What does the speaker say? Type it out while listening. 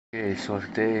Okay, so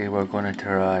today we're going to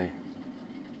try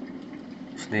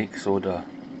Snake Soda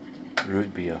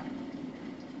Root Beer.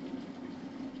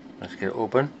 Let's get it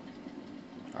open.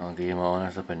 I'll give you my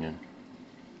honest opinion.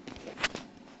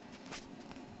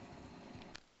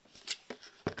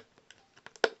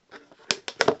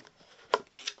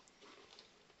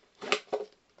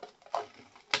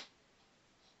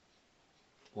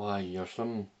 Why, you're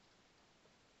some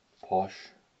posh,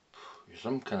 you're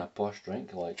some kind of posh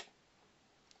drink, like,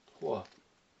 what?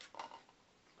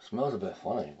 Smells a bit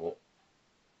funny, but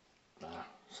I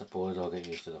suppose I'll get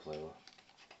used to the flavour.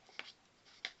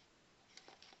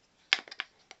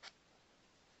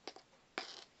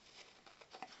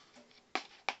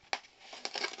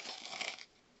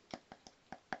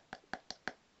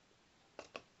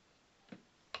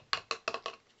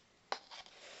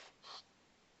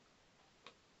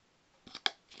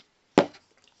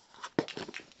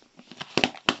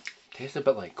 Tastes a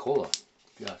bit like cola,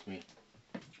 if you ask me.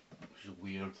 Which is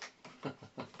weird.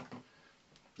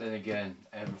 Then again,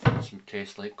 everything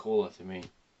tastes like cola to me.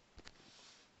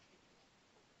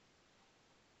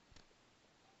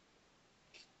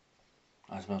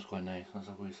 That smells quite nice. Let's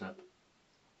have a wee sip.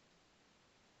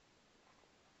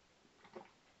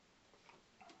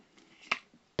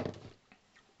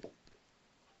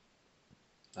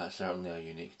 That's certainly a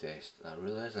unique taste. That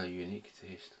really is a unique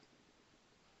taste.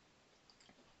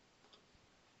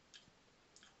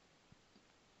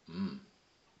 Mmm.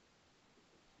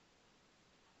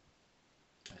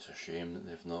 It's a shame that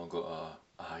they've not got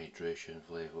a hydration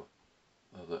flavour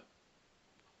of it.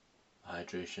 A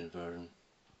hydration version.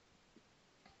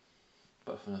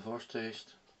 But from the first taste,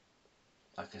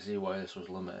 I can see why this was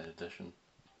limited edition.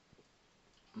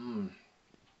 Mmm.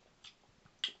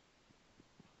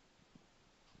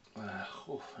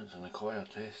 Oh, it's an acquired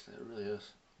taste, it really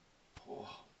is. Oh.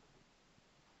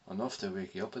 Enough to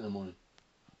wake you up in the morning.